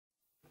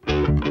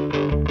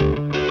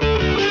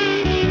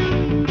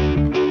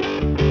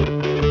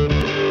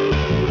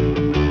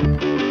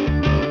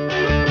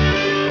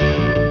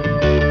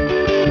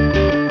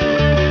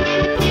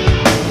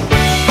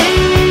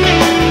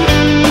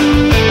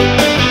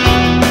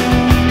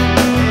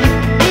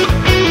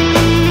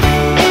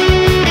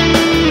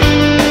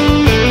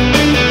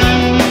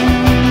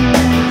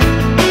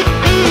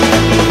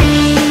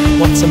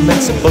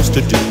supposed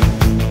to do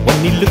when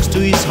he looks to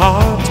his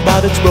heart,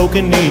 but it's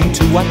broken in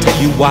two? I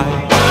tell you why.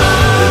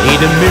 We need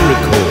a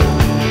miracle.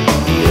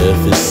 The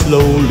earth is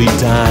slowly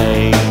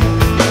dying.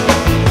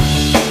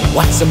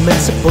 What's a man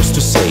supposed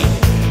to say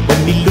when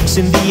he looks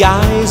in the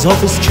eyes of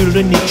his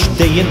children each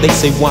day and they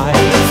say why?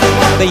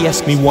 They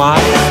ask me why.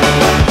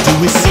 Do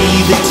we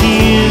see the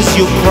tears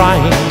you're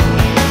crying?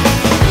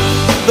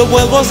 The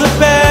world was a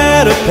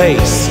better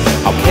place.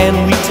 How can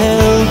we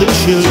tell the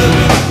children?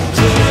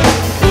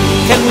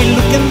 Can we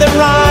look in their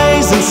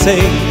eyes and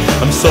say,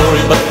 I'm sorry,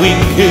 but we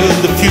killed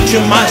the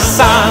future, my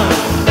son.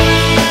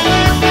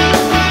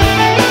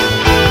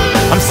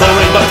 I'm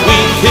sorry, but we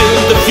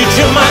killed the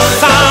future, my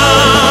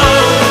son.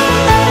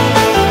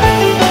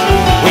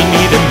 We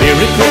need a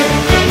miracle.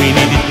 We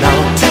need it now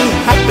to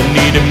happen.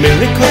 Need a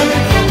miracle.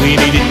 We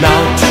need it now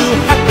to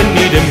happen.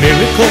 Need a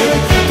miracle.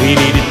 We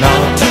need it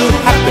now to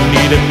happen.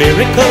 Need a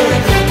miracle.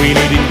 We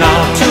need it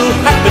now to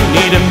happen.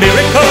 Need a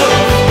miracle.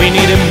 We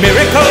need a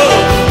miracle.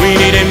 We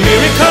need a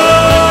miracle.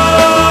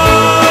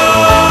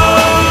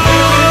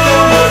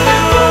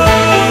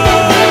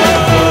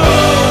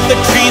 The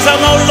trees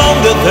are no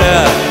longer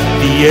there.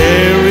 The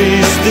air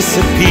is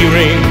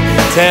disappearing.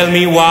 Tell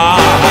me why.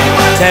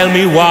 Tell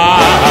me why.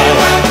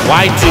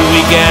 Why do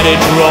we get it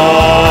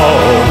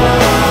wrong?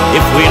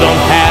 If we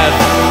don't have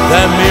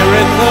the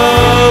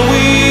miracle,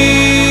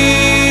 we're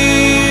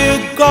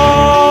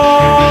gone.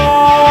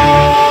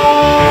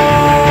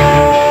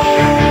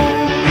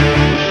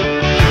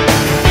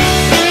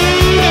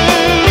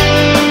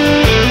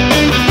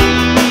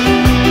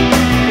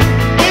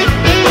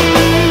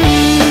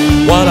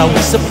 What are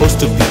we supposed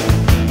to be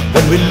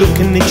when we're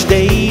looking each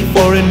day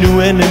for a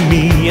new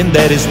enemy? And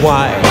that is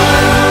why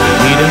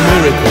we need a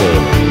miracle.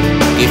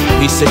 Give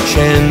peace a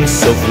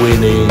chance of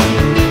winning.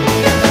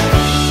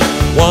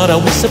 What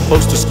are we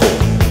supposed to score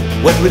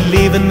when we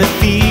live in the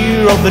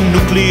fear of a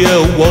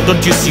nuclear war?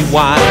 Don't you see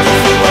why?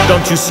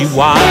 Don't you see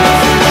why?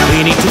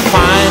 We need to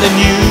find a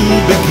new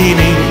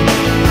beginning.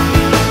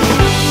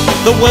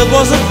 The world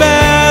was a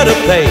better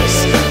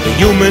place. The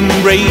human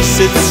race,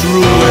 it's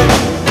ruined.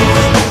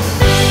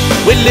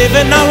 We live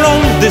in our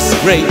own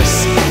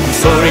disgrace. I'm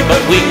sorry,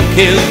 but we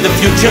killed the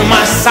future,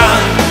 my son.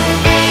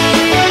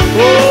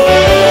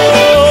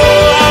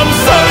 Oh, I'm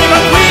sorry,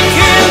 but we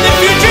killed the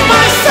future,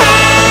 my son.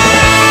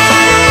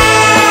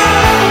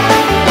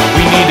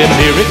 We need a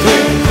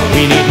miracle.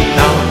 We need it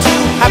now to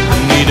happen.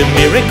 Need a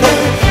miracle.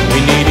 We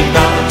need it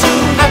now to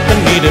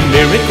happen. Need a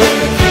miracle.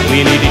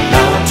 We need it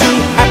now to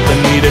happen.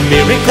 Need a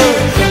miracle.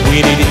 We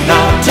need it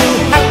now to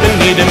happen.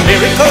 Need a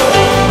miracle.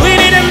 We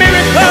need a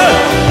miracle.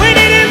 We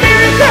need a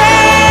miracle.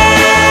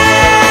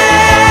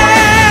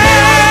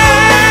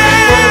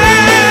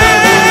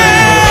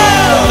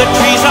 The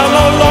trees are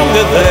no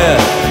longer there.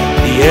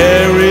 The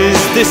air is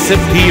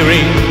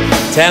disappearing.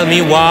 Tell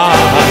me why.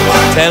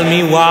 Tell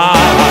me why.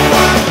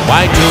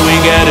 Why do we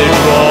get it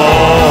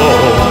wrong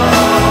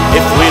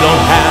if we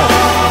don't have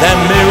that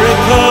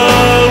miracle?